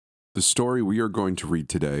The story we are going to read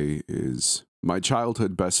today is My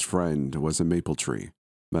Childhood Best Friend Was a Maple Tree.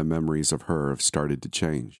 My memories of her have started to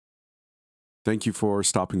change. Thank you for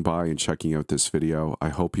stopping by and checking out this video. I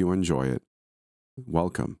hope you enjoy it.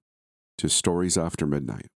 Welcome to Stories After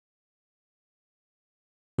Midnight.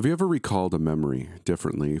 Have you ever recalled a memory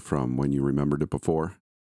differently from when you remembered it before?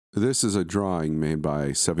 This is a drawing made by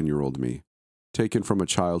 7-year-old me, taken from a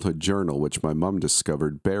childhood journal which my mom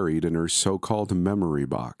discovered buried in her so-called memory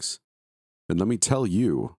box. And let me tell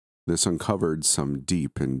you, this uncovered some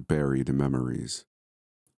deep and buried memories.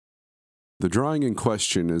 The drawing in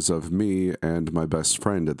question is of me and my best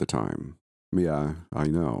friend at the time. Yeah, I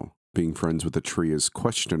know. Being friends with a tree is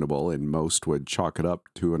questionable, and most would chalk it up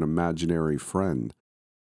to an imaginary friend.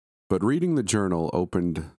 But reading the journal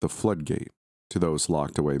opened the floodgate to those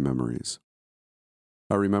locked away memories.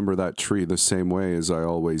 I remember that tree the same way as I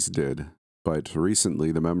always did, but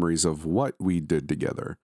recently the memories of what we did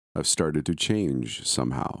together have started to change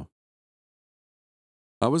somehow.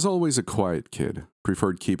 I was always a quiet kid,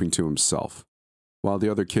 preferred keeping to himself, while the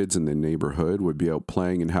other kids in the neighborhood would be out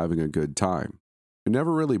playing and having a good time. It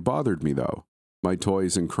never really bothered me, though. My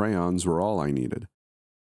toys and crayons were all I needed.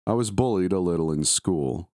 I was bullied a little in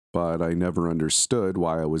school, but I never understood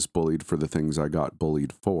why I was bullied for the things I got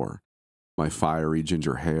bullied for. My fiery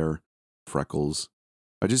ginger hair, freckles.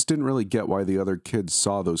 I just didn't really get why the other kids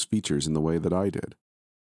saw those features in the way that I did.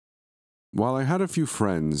 While I had a few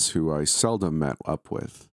friends who I seldom met up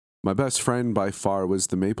with, my best friend by far was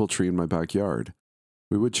the maple tree in my backyard.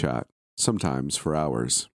 We would chat, sometimes for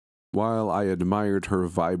hours, while I admired her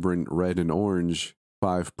vibrant red and orange,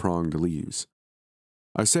 5-pronged leaves.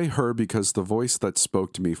 I say her because the voice that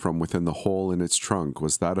spoke to me from within the hole in its trunk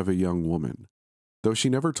was that of a young woman, though she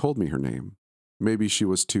never told me her name. Maybe she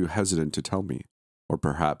was too hesitant to tell me, or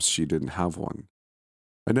perhaps she didn't have one.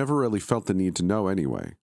 I never really felt the need to know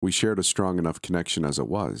anyway. We shared a strong enough connection as it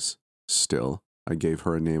was. Still, I gave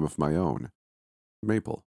her a name of my own,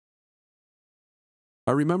 Maple.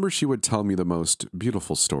 I remember she would tell me the most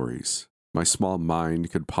beautiful stories my small mind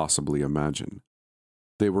could possibly imagine.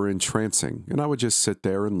 They were entrancing, and I would just sit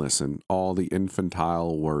there and listen, all the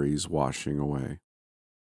infantile worries washing away.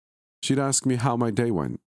 She'd ask me how my day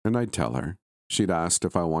went, and I'd tell her. She'd ask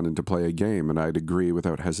if I wanted to play a game, and I'd agree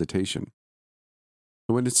without hesitation.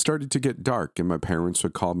 When it started to get dark and my parents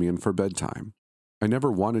would call me in for bedtime, I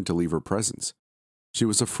never wanted to leave her presence. She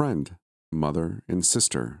was a friend, mother, and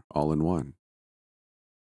sister, all in one.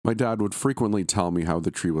 My dad would frequently tell me how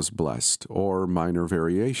the tree was blessed, or minor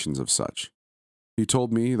variations of such. He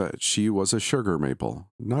told me that she was a sugar maple,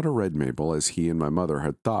 not a red maple as he and my mother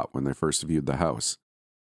had thought when they first viewed the house.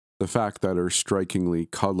 The fact that her strikingly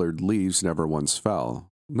colored leaves never once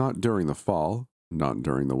fell, not during the fall, not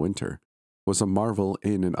during the winter, was a marvel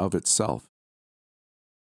in and of itself.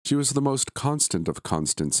 She was the most constant of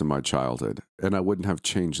constants in my childhood, and I wouldn't have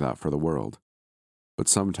changed that for the world. But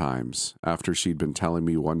sometimes, after she'd been telling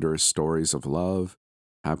me wondrous stories of love,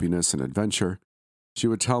 happiness, and adventure, she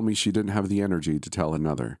would tell me she didn't have the energy to tell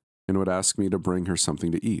another, and would ask me to bring her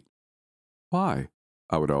something to eat. Why?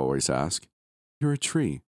 I would always ask. You're a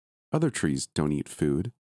tree. Other trees don't eat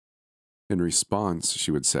food. In response, she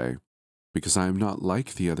would say, because I am not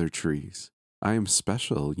like the other trees. I am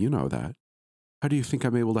special, you know that. How do you think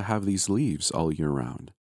I'm able to have these leaves all year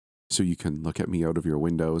round? So you can look at me out of your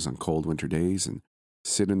windows on cold winter days and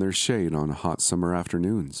sit in their shade on hot summer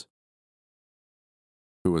afternoons.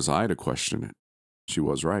 Who was I to question it? She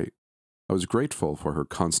was right. I was grateful for her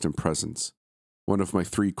constant presence, one of my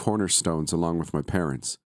 3 cornerstones along with my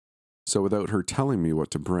parents. So without her telling me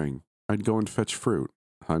what to bring, I'd go and fetch fruit,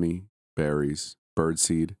 honey, berries,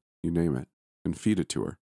 birdseed, you name it, and feed it to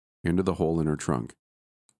her, into the hole in her trunk.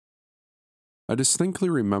 I distinctly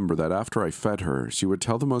remember that after I fed her, she would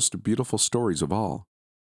tell the most beautiful stories of all.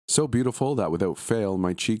 So beautiful that without fail,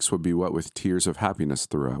 my cheeks would be wet with tears of happiness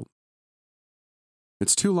throughout.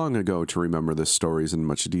 It's too long ago to remember the stories in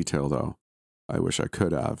much detail, though. I wish I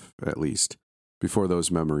could have, at least, before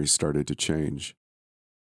those memories started to change.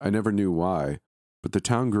 I never knew why, but the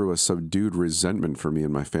town grew a subdued resentment for me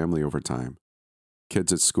and my family over time.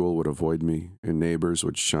 Kids at school would avoid me, and neighbors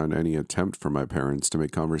would shun any attempt for my parents to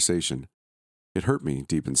make conversation. It hurt me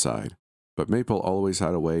deep inside, but Maple always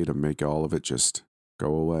had a way to make all of it just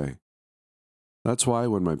go away. That's why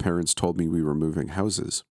when my parents told me we were moving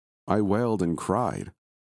houses, I wailed and cried.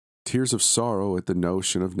 Tears of sorrow at the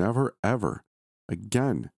notion of never, ever,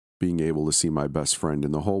 again, being able to see my best friend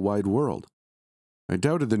in the whole wide world. I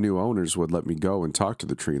doubted the new owners would let me go and talk to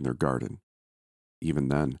the tree in their garden. Even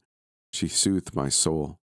then, she soothed my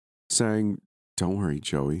soul, saying, "Don't worry,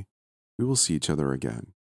 Joey. We will see each other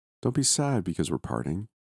again. Don't be sad because we're parting.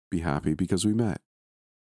 be happy because we met.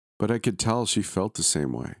 But I could tell she felt the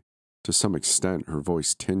same way. To some extent, her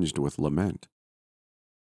voice tinged with lament.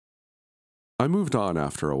 I moved on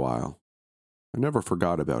after a while. I never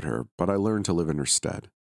forgot about her, but I learned to live in her stead.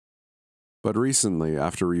 But recently,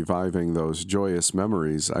 after reviving those joyous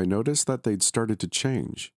memories, I noticed that they'd started to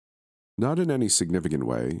change. Not in any significant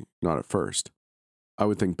way, not at first. I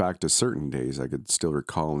would think back to certain days I could still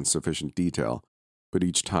recall in sufficient detail, but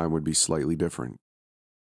each time would be slightly different.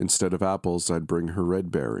 Instead of apples, I'd bring her red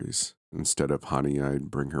berries. Instead of honey, I'd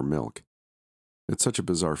bring her milk. It's such a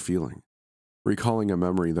bizarre feeling. Recalling a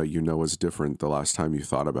memory that you know is different the last time you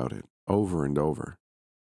thought about it, over and over.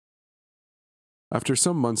 After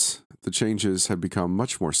some months, the changes had become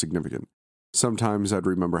much more significant. Sometimes I'd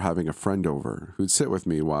remember having a friend over who'd sit with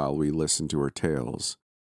me while we listened to her tales.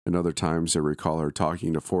 And other times I recall her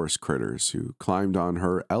talking to forest critters who climbed on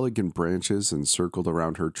her elegant branches and circled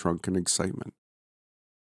around her trunk in excitement.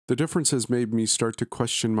 The differences made me start to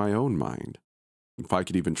question my own mind, if I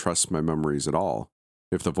could even trust my memories at all,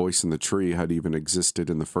 if the voice in the tree had even existed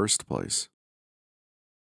in the first place.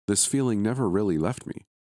 This feeling never really left me,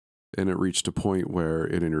 and it reached a point where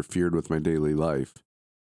it interfered with my daily life,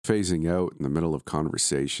 phasing out in the middle of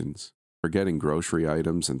conversations, forgetting grocery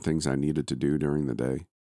items and things I needed to do during the day.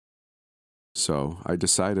 So I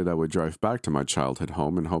decided I would drive back to my childhood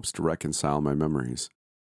home in hopes to reconcile my memories,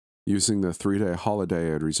 using the 3-day holiday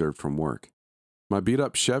I had reserved from work. My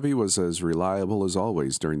beat-up Chevy was as reliable as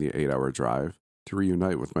always during the 8-hour drive to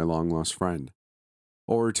reunite with my long-lost friend,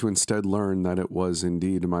 or to instead learn that it was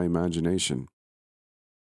indeed my imagination.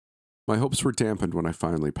 My hopes were dampened when I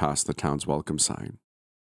finally passed the town's welcome sign,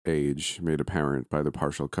 age made apparent by the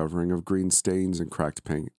partial covering of green stains and cracked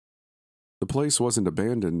paint. The place wasn't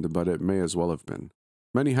abandoned, but it may as well have been.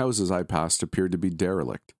 Many houses I passed appeared to be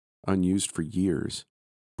derelict, unused for years,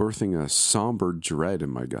 birthing a somber dread in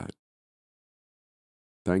my gut.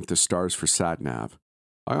 Thank the stars for sat-nav.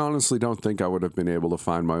 I honestly don't think I would have been able to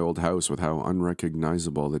find my old house with how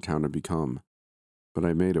unrecognizable the town had become. But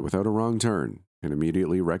I made it without a wrong turn, and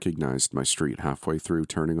immediately recognized my street halfway through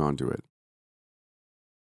turning onto it.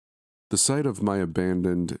 The sight of my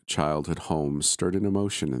abandoned childhood home stirred an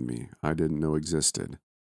emotion in me I didn't know existed.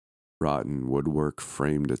 Rotten woodwork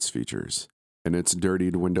framed its features, and its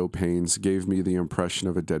dirtied window panes gave me the impression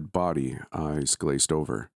of a dead body, eyes glazed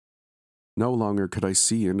over. No longer could I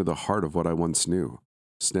see into the heart of what I once knew,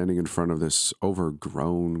 standing in front of this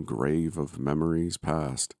overgrown grave of memories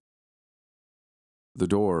past. The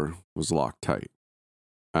door was locked tight,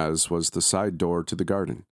 as was the side door to the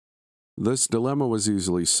garden. This dilemma was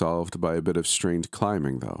easily solved by a bit of strained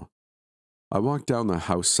climbing, though. I walked down the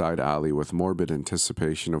house side alley with morbid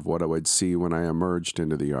anticipation of what I would see when I emerged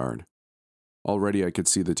into the yard. Already I could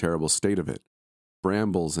see the terrible state of it.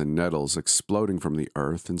 Brambles and nettles exploding from the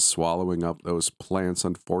earth and swallowing up those plants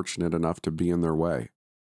unfortunate enough to be in their way.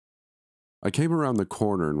 I came around the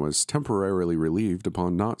corner and was temporarily relieved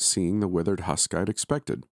upon not seeing the withered husk I'd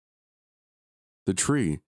expected. The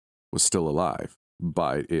tree was still alive,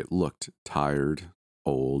 but it looked tired,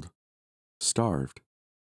 old, starved.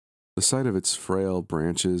 The sight of its frail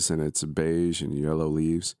branches and its beige and yellow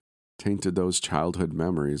leaves tainted those childhood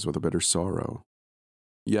memories with a bitter sorrow.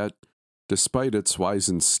 Yet, despite its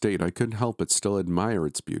wizened state, I couldn't help but still admire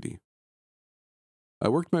its beauty. I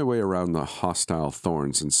worked my way around the hostile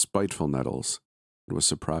thorns and spiteful nettles, and was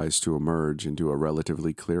surprised to emerge into a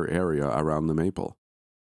relatively clear area around the maple.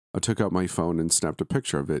 I took out my phone and snapped a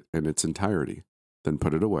picture of it in its entirety, then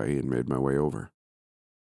put it away and made my way over.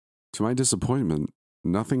 To my disappointment,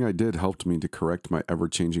 nothing I did helped me to correct my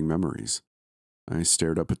ever-changing memories. I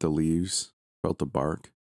stared up at the leaves, felt the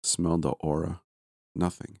bark, smelled the aura.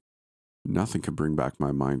 Nothing. Nothing could bring back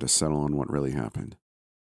my mind to settle on what really happened.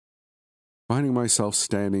 Finding myself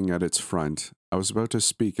standing at its front, I was about to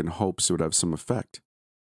speak in hopes it would have some effect.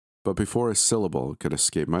 But before a syllable could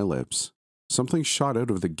escape my lips, something shot out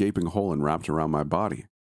of the gaping hole and wrapped around my body.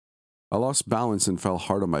 I lost balance and fell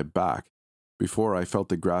hard on my back before I felt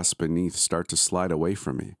the grass beneath start to slide away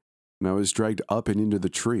from me, and I was dragged up and into the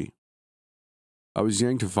tree. I was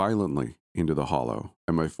yanked violently into the hollow,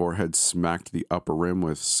 and my forehead smacked the upper rim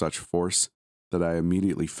with such force that I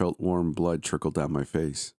immediately felt warm blood trickle down my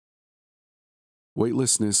face.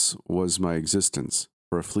 Weightlessness was my existence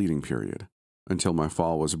for a fleeting period, until my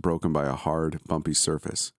fall was broken by a hard, bumpy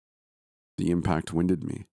surface. The impact winded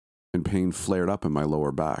me, and pain flared up in my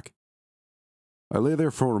lower back. I lay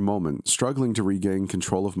there for a moment, struggling to regain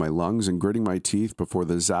control of my lungs and gritting my teeth before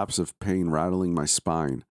the zaps of pain rattling my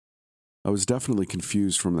spine. I was definitely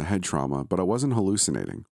confused from the head trauma, but I wasn't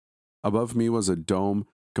hallucinating. Above me was a dome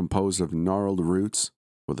composed of gnarled roots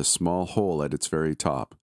with a small hole at its very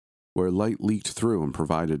top, where light leaked through and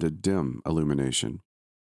provided a dim illumination.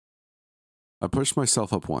 I pushed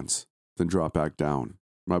myself up once, then dropped back down,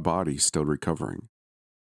 my body still recovering.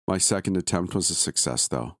 My second attempt was a success,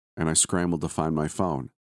 though, and I scrambled to find my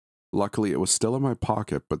phone. Luckily, it was still in my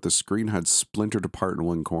pocket, but the screen had splintered apart in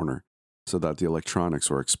one corner, so that the electronics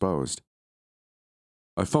were exposed.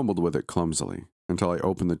 I fumbled with it clumsily, until I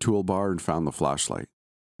opened the toolbar and found the flashlight.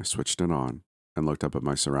 I switched it on, and looked up at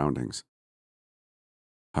my surroundings.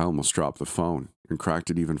 I almost dropped the phone, and cracked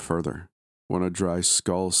it even further, when a dry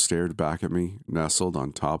skull stared back at me, nestled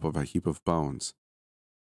on top of a heap of bones.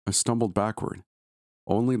 I stumbled backward,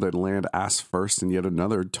 only to land ass first in yet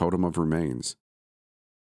another totem of remains.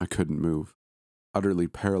 I couldn't move, utterly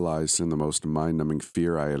paralyzed in the most mind-numbing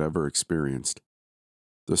fear I had ever experienced.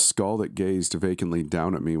 The skull that gazed vacantly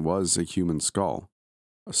down at me was a human skull,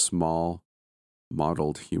 a small,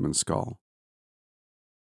 mottled human skull.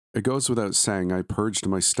 It goes without saying I purged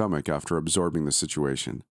my stomach after absorbing the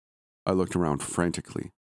situation. I looked around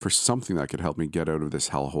frantically for something that could help me get out of this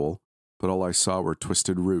hellhole, but all I saw were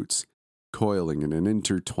twisted roots, coiling and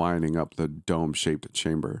intertwining up the dome-shaped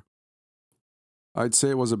chamber. I'd say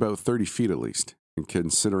it was about 30 feet at least, and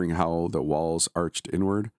considering how the walls arched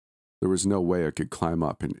inward, there was no way I could climb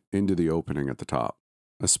up and into the opening at the top,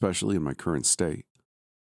 especially in my current state.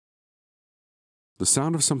 The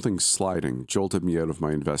sound of something sliding jolted me out of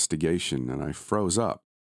my investigation, and I froze up.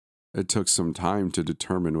 It took some time to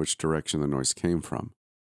determine which direction the noise came from,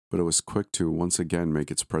 but it was quick to once again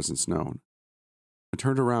make its presence known. I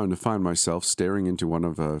turned around to find myself staring into one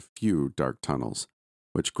of a few dark tunnels,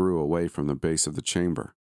 which grew away from the base of the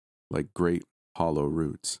chamber, like great hollow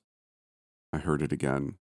roots. I heard it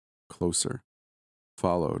again, closer,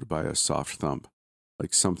 followed by a soft thump,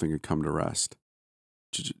 like something had come to rest.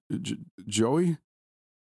 Joey?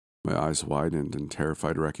 My eyes widened in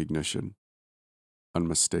terrified recognition.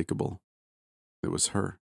 Unmistakable. It was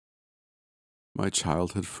her. My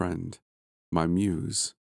childhood friend, my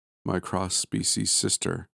muse, my cross-species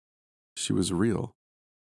sister. She was real,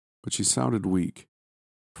 but she sounded weak,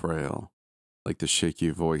 frail, like the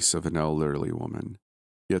shaky voice of an elderly woman,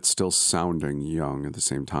 yet still sounding young at the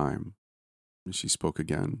same time. She spoke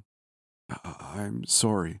again. I'm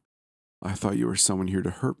sorry. I thought you were someone here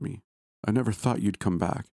to hurt me. I never thought you'd come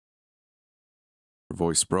back. Her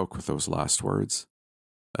voice broke with those last words,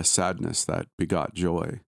 a sadness that begot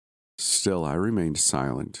joy. Still, I remained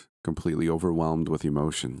silent, completely overwhelmed with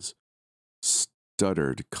emotions.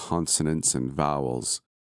 Stuttered consonants and vowels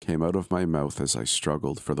came out of my mouth as I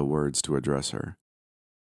struggled for the words to address her.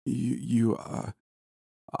 I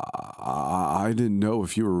didn't know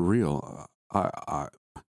if you were real.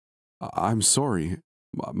 I'm sorry.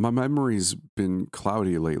 My memory's been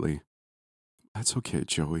cloudy lately. That's okay,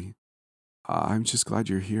 Joey. I'm just glad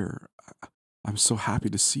you're here. I'm so happy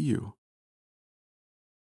to see you.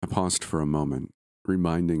 I paused for a moment,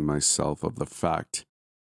 reminding myself of the fact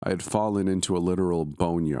I had fallen into a literal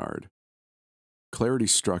boneyard. Clarity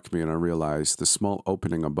struck me and I realized the small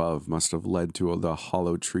opening above must have led to the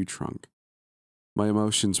hollow tree trunk. My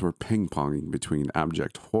emotions were ping-ponging between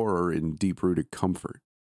abject horror and deep-rooted comfort.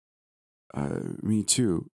 Me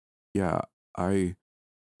too. Yeah,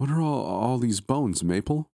 What are all these bones,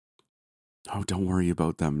 Maple? Oh, don't worry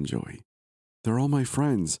about them, Joey. They're all my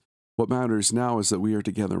friends. What matters now is that we are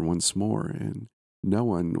together once more, and no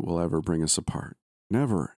one will ever bring us apart.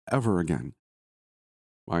 Never, ever again.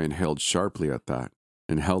 I inhaled sharply at that,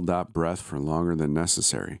 and held that breath for longer than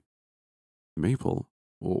necessary. Maple,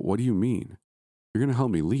 what do you mean? You're going to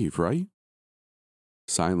help me leave, right?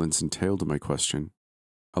 Silence entailed my question.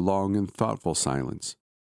 A long and thoughtful silence.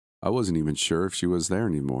 I wasn't even sure if she was there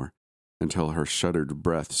anymore, until her shuddered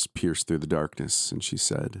breaths pierced through the darkness, and she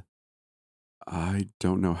said, I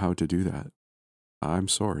don't know how to do that. I'm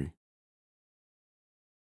sorry.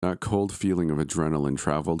 That cold feeling of adrenaline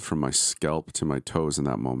traveled from my scalp to my toes in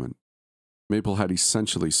that moment. Maple had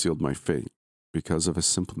essentially sealed my fate, because of a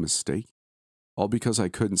simple mistake, all because I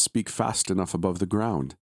couldn't speak fast enough above the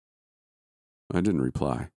ground. I didn't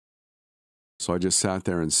reply. So I just sat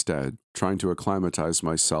there instead, trying to acclimatize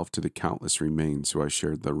myself to the countless remains who I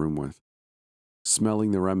shared the room with,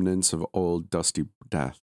 smelling the remnants of old, dusty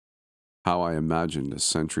death, how I imagined a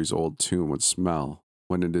centuries-old tomb would smell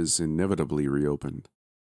when it is inevitably reopened.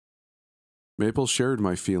 Maple shared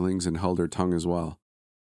my feelings and held her tongue as well.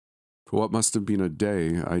 For what must have been a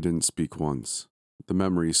day, I didn't speak once. The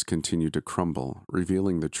memories continued to crumble,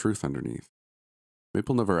 revealing the truth underneath.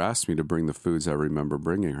 Maple never asked me to bring the foods I remember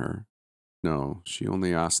bringing her. No, she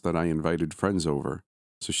only asked that I invited friends over,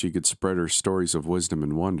 so she could spread her stories of wisdom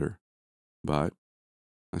and wonder. But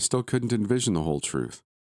I still couldn't envision the whole truth.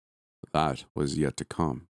 That was yet to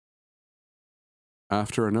come.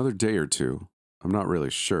 After another day or two, I'm not really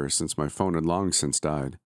sure since my phone had long since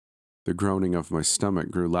died, the groaning of my stomach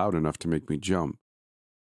grew loud enough to make me jump.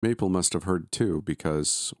 Maple must have heard too,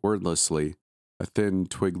 because, wordlessly, a thin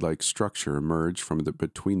twig-like structure emerged from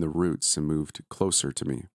between the roots and moved closer to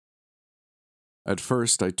me. At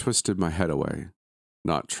first, I twisted my head away,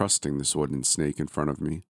 not trusting this wooden snake in front of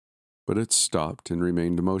me, but it stopped and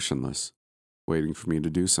remained motionless, waiting for me to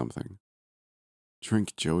do something.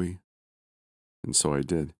 "Drink, Joey." And so I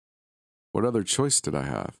did. What other choice did I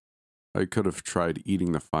have? I could have tried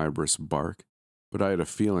eating the fibrous bark, but I had a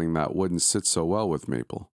feeling that wouldn't sit so well with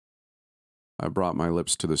Maple. I brought my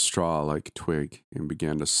lips to the straw-like twig and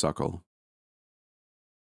began to suckle.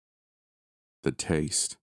 The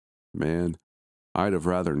taste. Man, I'd have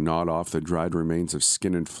rather gnawed off the dried remains of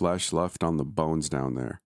skin and flesh left on the bones down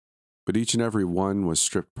there, but each and every one was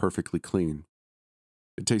stripped perfectly clean.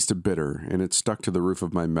 It tasted bitter, and it stuck to the roof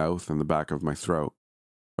of my mouth and the back of my throat.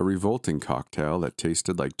 A revolting cocktail that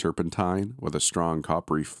tasted like turpentine with a strong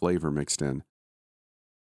coppery flavor mixed in.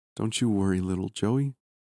 "Don't you worry, little Joey.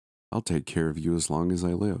 I'll take care of you as long as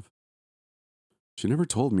I live." She never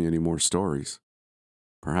told me any more stories.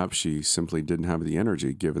 Perhaps she simply didn't have the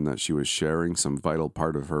energy, given that she was sharing some vital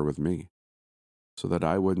part of her with me, so that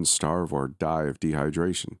I wouldn't starve or die of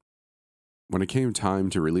dehydration. When it came time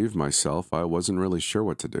to relieve myself, I wasn't really sure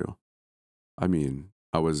what to do. I mean,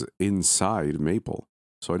 I was inside Maple,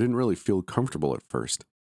 so I didn't really feel comfortable at first.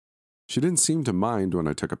 She didn't seem to mind when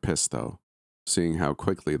I took a piss, though, seeing how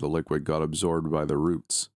quickly the liquid got absorbed by the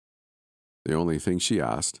roots. The only thing she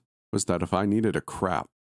asked was that if I needed a crap,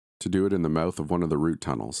 to do it in the mouth of one of the root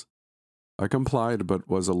tunnels. I complied, but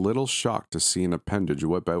was a little shocked to see an appendage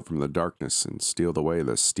whip out from the darkness and steal away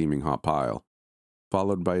the steaming hot pile,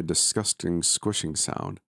 followed by a disgusting squishing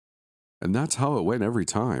sound. And that's how it went every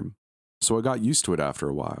time, so I got used to it after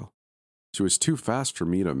a while. She was too fast for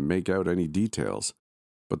me to make out any details,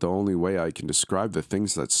 but the only way I can describe the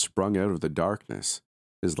things that sprung out of the darkness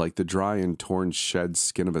is like the dry and torn shed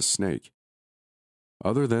skin of a snake.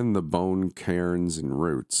 Other than the bone cairns and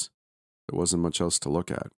roots, there wasn't much else to look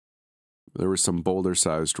at. There were some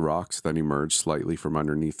boulder-sized rocks that emerged slightly from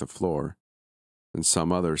underneath the floor, and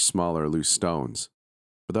some other smaller loose stones,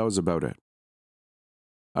 but that was about it.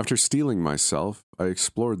 After steeling myself, I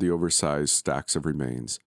explored the oversized stacks of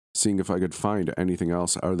remains, seeing if I could find anything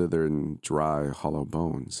else other than dry, hollow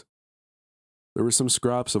bones. There were some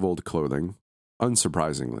scraps of old clothing,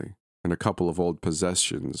 unsurprisingly, and a couple of old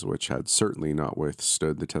possessions which had certainly not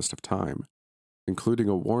withstood the test of time, including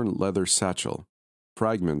a worn leather satchel,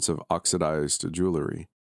 fragments of oxidized jewelry,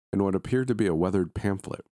 and what appeared to be a weathered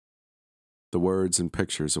pamphlet, the words and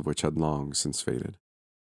pictures of which had long since faded.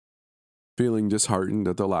 Feeling disheartened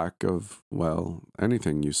at the lack of,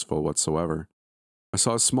 anything useful whatsoever, I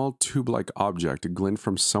saw a small tube-like object glint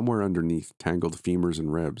from somewhere underneath tangled femurs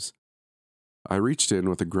and ribs. I reached in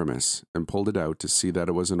with a grimace and pulled it out to see that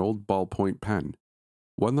it was an old ballpoint pen,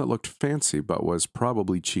 one that looked fancy but was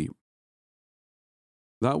probably cheap.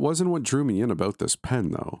 That wasn't what drew me in about this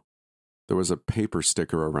pen, though. There was a paper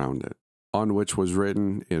sticker around it, on which was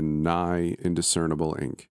written in nigh indiscernible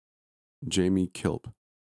ink, Jamie Kilp.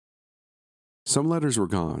 Some letters were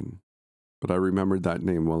gone, but I remembered that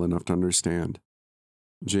name well enough to understand.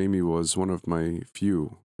 Jamie was one of my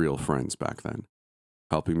few real friends back then,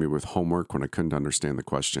 helping me with homework when I couldn't understand the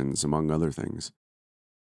questions, among other things.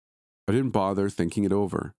 I didn't bother thinking it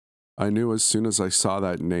over. I knew as soon as I saw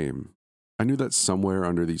that name, I knew that somewhere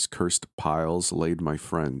under these cursed piles laid my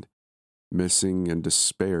friend, missing and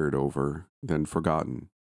despaired over, then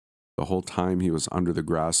forgotten, the whole time he was under the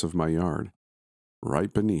grass of my yard,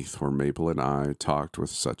 right beneath where Maple and I talked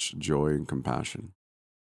with such joy and compassion.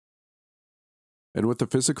 And with the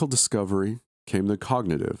physical discovery came the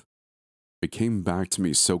cognitive. It came back to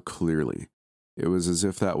me so clearly. It was as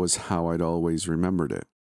if that was how I'd always remembered it.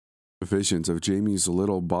 Visions of Jamie's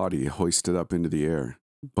little body hoisted up into the air,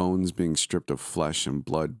 bones being stripped of flesh and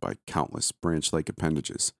blood by countless branch-like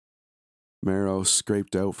appendages. Marrow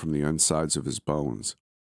scraped out from the insides of his bones,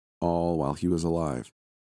 all while he was alive.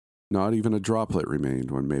 Not even a droplet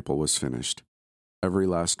remained when Maple was finished. Every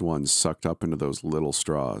last one sucked up into those little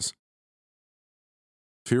straws.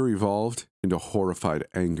 Fear evolved into horrified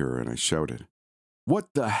anger, and I shouted,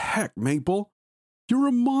 "What the heck, Maple? You're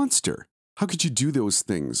a monster! How could you do those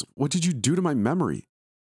things? What did you do to my memory?"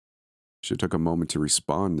 She took a moment to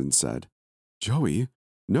respond and said, "Joey,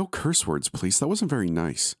 no curse words, please. That wasn't very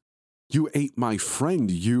nice. You ate my friend,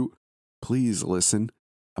 you—" "Please listen.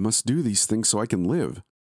 I must do these things so I can live.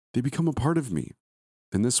 They become a part of me.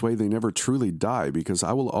 In this way, they never truly die because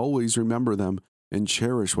I will always remember them and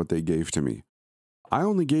cherish what they gave to me. I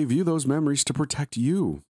only gave you those memories to protect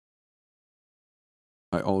you.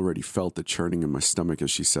 I already felt the churning in my stomach as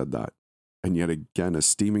she said that, and yet again a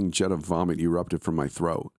steaming jet of vomit erupted from my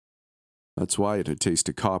throat. That's why it had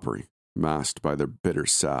tasted coppery, masked by their bitter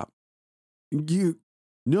sap. You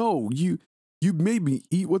made me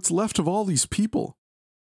eat what's left of all these people.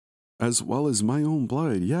 As well as my own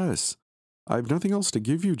blood, yes. I have nothing else to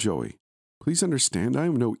give you, Joey. Please understand, I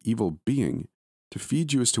am no evil being. To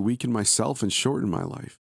feed you is to weaken myself and shorten my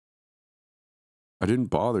life. I didn't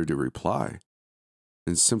bother to reply,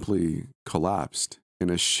 and simply collapsed in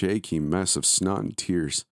a shaky mess of snot and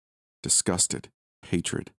tears, disgusted,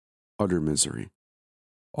 hatred, utter misery.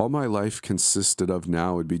 All my life consisted of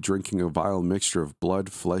now would be drinking a vile mixture of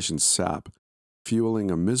blood, flesh, and sap, fueling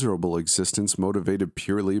a miserable existence motivated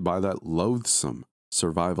purely by that loathsome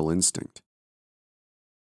survival instinct.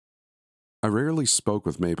 I rarely spoke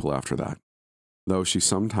with Maple after that, though she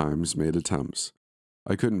sometimes made attempts.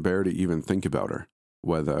 I couldn't bear to even think about her,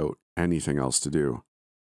 without anything else to do.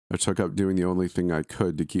 I took up doing the only thing I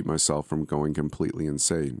could to keep myself from going completely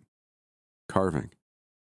insane. Carving.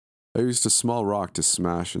 I used a small rock to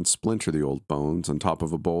smash and splinter the old bones on top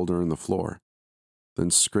of a boulder in the floor, then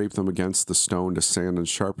scrape them against the stone to sand and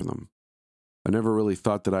sharpen them. I never really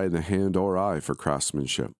thought that I had the hand or eye for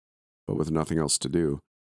craftsmanship, but with nothing else to do,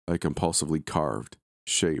 I compulsively carved,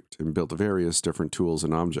 shaped, and built various different tools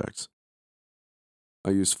and objects. I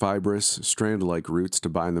used fibrous, strand-like roots to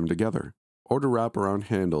bind them together, or to wrap around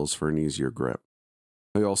handles for an easier grip.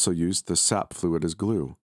 I also used the sap fluid as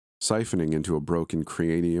glue, siphoning into a broken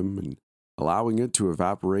cranium and allowing it to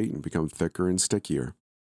evaporate and become thicker and stickier.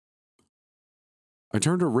 I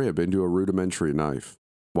turned a rib into a rudimentary knife,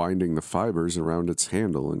 winding the fibers around its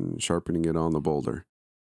handle and sharpening it on the boulder.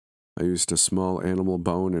 I used a small animal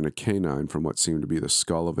bone and a canine from what seemed to be the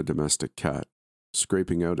skull of a domestic cat,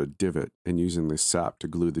 scraping out a divot and using the sap to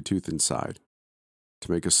glue the tooth inside,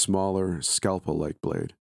 to make a smaller, scalpel-like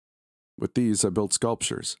blade. With these, I built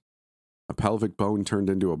sculptures. A pelvic bone turned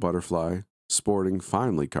into a butterfly, sporting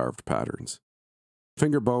finely carved patterns.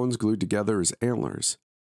 Finger bones glued together as antlers,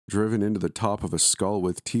 driven into the top of a skull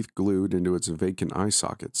with teeth glued into its vacant eye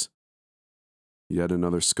sockets. Yet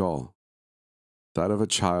another skull, that of a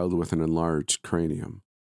child with an enlarged cranium,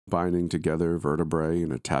 binding together vertebrae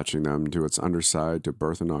and attaching them to its underside to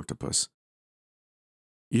birth an octopus.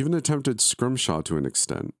 Even attempted scrimshaw to an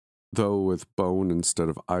extent, though with bone instead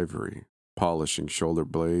of ivory, polishing shoulder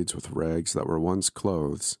blades with rags that were once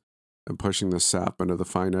clothes, and pushing the sap into the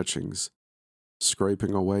fine etchings,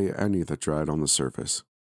 scraping away any that dried on the surface.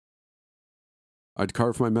 I'd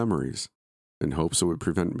carve my memories, in hopes it would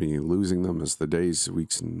prevent me losing them as the days,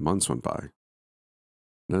 weeks, and months went by.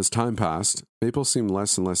 And as time passed, Maple seemed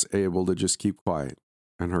less and less able to just keep quiet,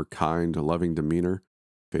 and her kind, loving demeanor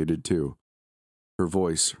faded too. Her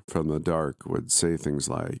voice from the dark would say things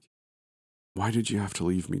like, "Why did you have to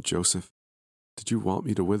leave me, Joseph? Did you want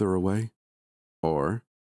me to wither away?" Or,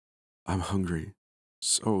 "I'm hungry.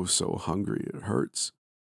 So hungry it hurts."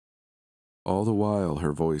 All the while,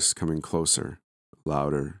 her voice coming closer,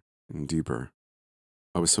 louder, and deeper.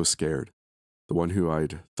 I was so scared. The one who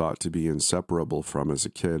I'd thought to be inseparable from as a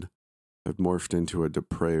kid had morphed into a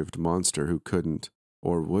depraved monster who couldn't,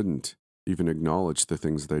 or wouldn't, even acknowledge the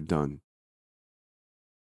things they'd done.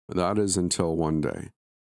 That is until one day,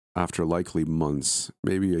 after likely months,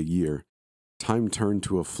 maybe a year, time turned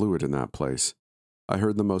to a fluid in that place. I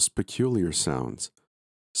heard the most peculiar sounds,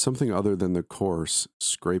 something other than the coarse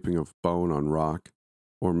scraping of bone on rock,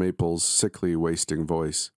 or Maple's sickly, wasting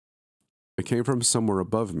voice. It came from somewhere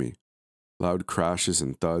above me, loud crashes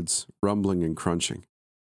and thuds, rumbling and crunching.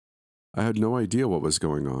 I had no idea what was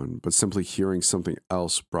going on, but simply hearing something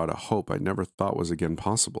else brought a hope I never thought was again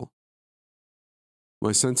possible.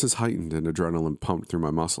 My senses heightened and adrenaline pumped through my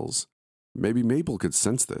muscles. Maybe Maple could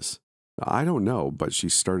sense this. I don't know, but she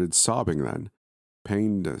started sobbing then,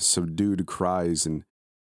 pained, subdued cries and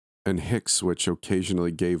hicks which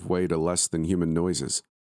occasionally gave way to less than human noises.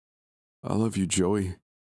 "I love you, Joey.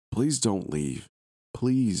 Please don't leave.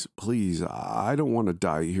 Please, I don't want to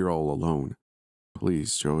die here all alone.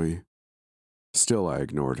 Please, Joey." Still, I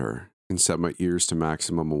ignored her and set my ears to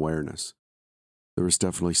maximum awareness. There was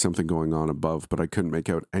definitely something going on above, but I couldn't make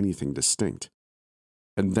out anything distinct.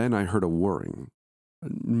 And then I heard a whirring.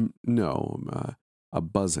 A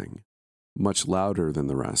buzzing, much louder than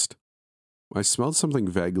the rest. I smelled something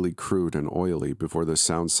vaguely crude and oily before the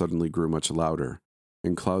sound suddenly grew much louder,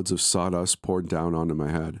 and clouds of sawdust poured down onto my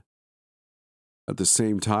head. At the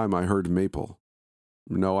same time, I heard Maple.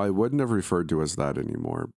 No, I wouldn't have referred to as that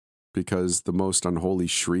anymore, because the most unholy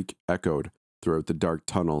shriek echoed throughout the dark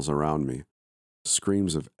tunnels around me.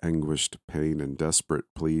 screams of anguished pain and desperate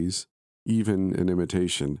pleas. Even in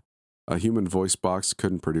imitation, a human voice box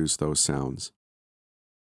couldn't produce those sounds.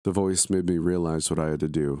 The voice made me realize what I had to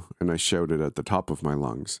do, and I shouted at the top of my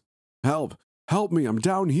lungs, "Help! Help me! I'm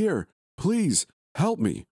down here! Please, help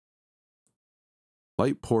me!"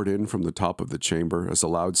 Light poured in from the top of the chamber as a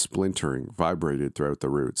loud splintering vibrated throughout the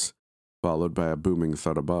roots, followed by a booming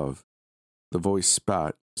thud above. The voice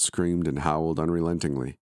spat, screamed, and howled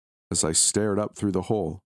unrelentingly as I stared up through the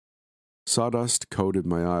hole. Sawdust coated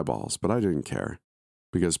my eyeballs, but I didn't care,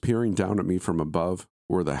 because peering down at me from above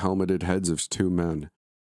were the helmeted heads of two men.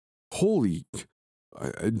 "Holy...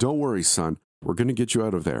 Don't worry, son. We're going to get you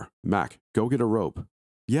out of there. Mac, go get a rope."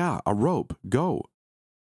 "Yeah, a rope. Go."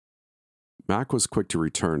 Mac was quick to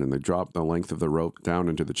return, and they dropped the length of the rope down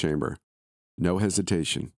into the chamber. No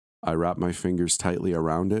hesitation. I wrapped my fingers tightly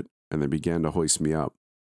around it, and they began to hoist me up.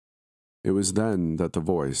 It was then that the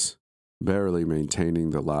voice, barely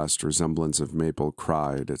maintaining the last resemblance of Maple,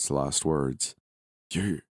 cried its last words.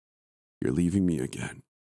 You're leaving me again.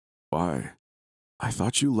 Why? I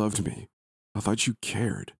thought you loved me. I thought you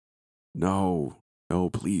cared. No,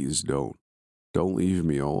 please don't. Don't leave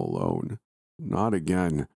me all alone. Not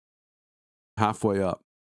again." Halfway up,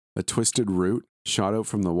 a twisted root shot out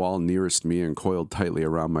from the wall nearest me and coiled tightly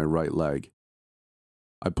around my right leg.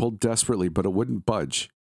 I pulled desperately, but it wouldn't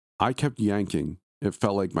budge. I kept yanking. It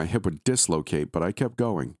felt like my hip would dislocate, but I kept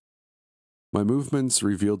going. My movements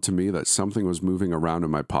revealed to me that something was moving around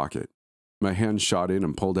in my pocket. My hand shot in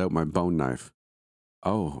and pulled out my bone knife.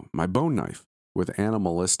 Oh, my bone knife. With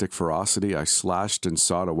animalistic ferocity, I slashed and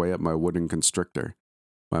sawed away at my wooden constrictor.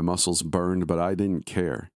 My muscles burned, but I didn't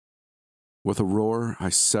care. With a roar, I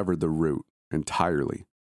severed the root entirely,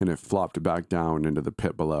 and it flopped back down into the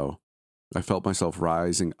pit below. I felt myself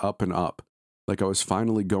rising up and up, like I was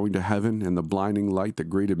finally going to heaven, and the blinding light that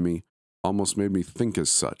greeted me almost made me think as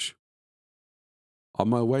such. On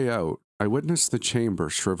my way out, I witnessed the chamber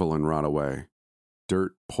shrivel and rot away,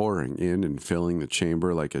 dirt pouring in and filling the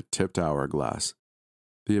chamber like a tipped hourglass.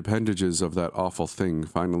 The appendages of that awful thing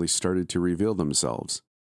finally started to reveal themselves,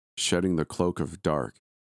 shedding the cloak of dark,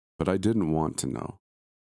 but I didn't want to know.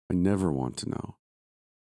 I never want to know.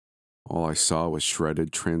 All I saw was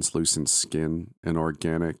shredded, translucent skin and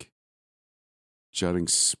organic, jutting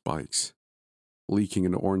spikes, leaking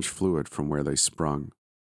an orange fluid from where they sprung.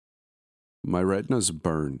 My retinas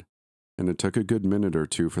burned, and it took a good minute or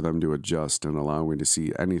two for them to adjust and allow me to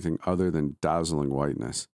see anything other than dazzling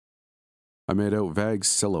whiteness. I made out vague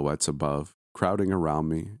silhouettes above, crowding around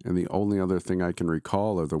me, and the only other thing I can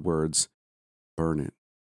recall are the words, "Burn it,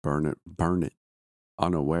 burn it, burn it,"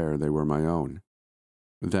 unaware they were my own.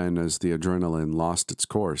 Then, as the adrenaline lost its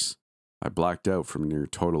course, I blacked out from near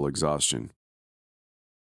total exhaustion.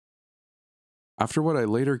 After what I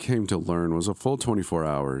later came to learn was a full 24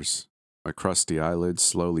 hours, my crusty eyelids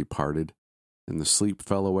slowly parted, and the sleep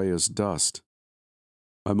fell away as dust.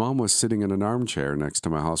 My mom was sitting in an armchair next to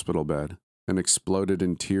my hospital bed and exploded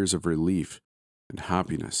in tears of relief and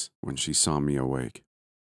happiness when she saw me awake.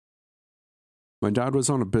 My dad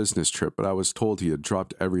was on a business trip, but I was told he had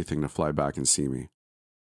dropped everything to fly back and see me.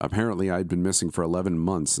 Apparently, I had been missing for 11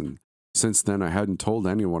 months, and since then I hadn't told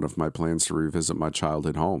anyone of my plans to revisit my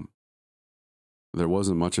childhood home. There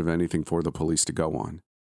wasn't much of anything for the police to go on.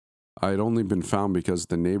 I had only been found because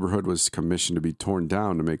the neighborhood was commissioned to be torn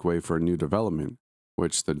down to make way for a new development,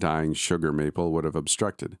 which the dying sugar maple would have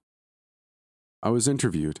obstructed. I was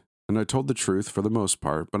interviewed, and I told the truth for the most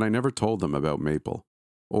part, but I never told them about Maple,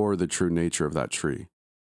 or the true nature of that tree.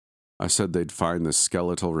 I said they'd find the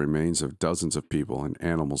skeletal remains of dozens of people and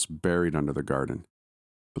animals buried under the garden,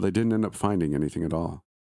 but they didn't end up finding anything at all.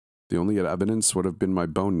 The only evidence would have been my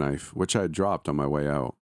bone knife, which I had dropped on my way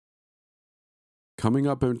out. Coming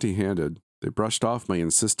up empty-handed, they brushed off my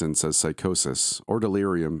insistence as psychosis or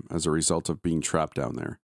delirium as a result of being trapped down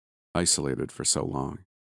there, isolated for so long.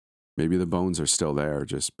 Maybe the bones are still there,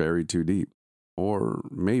 just buried too deep. Or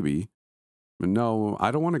maybe, but no,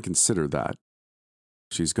 I don't want to consider that.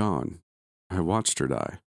 She's gone. I watched her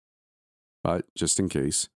die. But, just in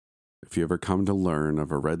case, if you ever come to learn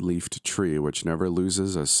of a red-leafed tree which never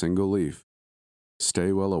loses a single leaf,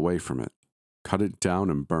 stay well away from it, cut it down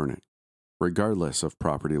and burn it, regardless of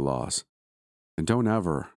property laws, and don't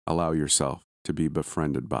ever allow yourself to be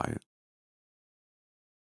befriended by it.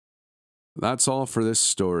 That's all for this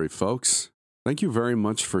story, folks. Thank you very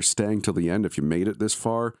much for staying till the end. If you made it this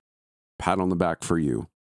far, pat on the back for you.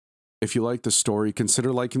 If you like the story,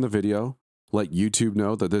 consider liking the video, let YouTube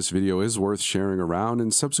know that this video is worth sharing around,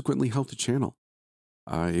 and subsequently help the channel.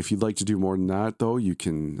 If you'd like to do more than that, though, you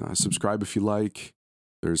can subscribe if you like.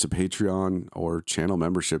 There's a Patreon or channel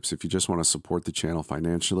memberships if you just want to support the channel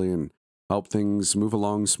financially and help things move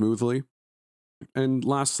along smoothly. And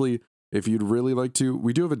lastly, if you'd really like to,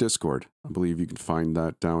 we do have a Discord. I believe you can find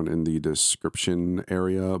that down in the description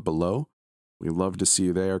area below. We'd love to see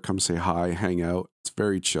you there. Come say hi, hang out. It's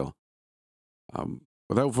very chill.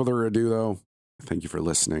 Without further ado, though, thank you for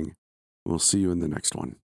listening. We'll see you in the next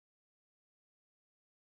one.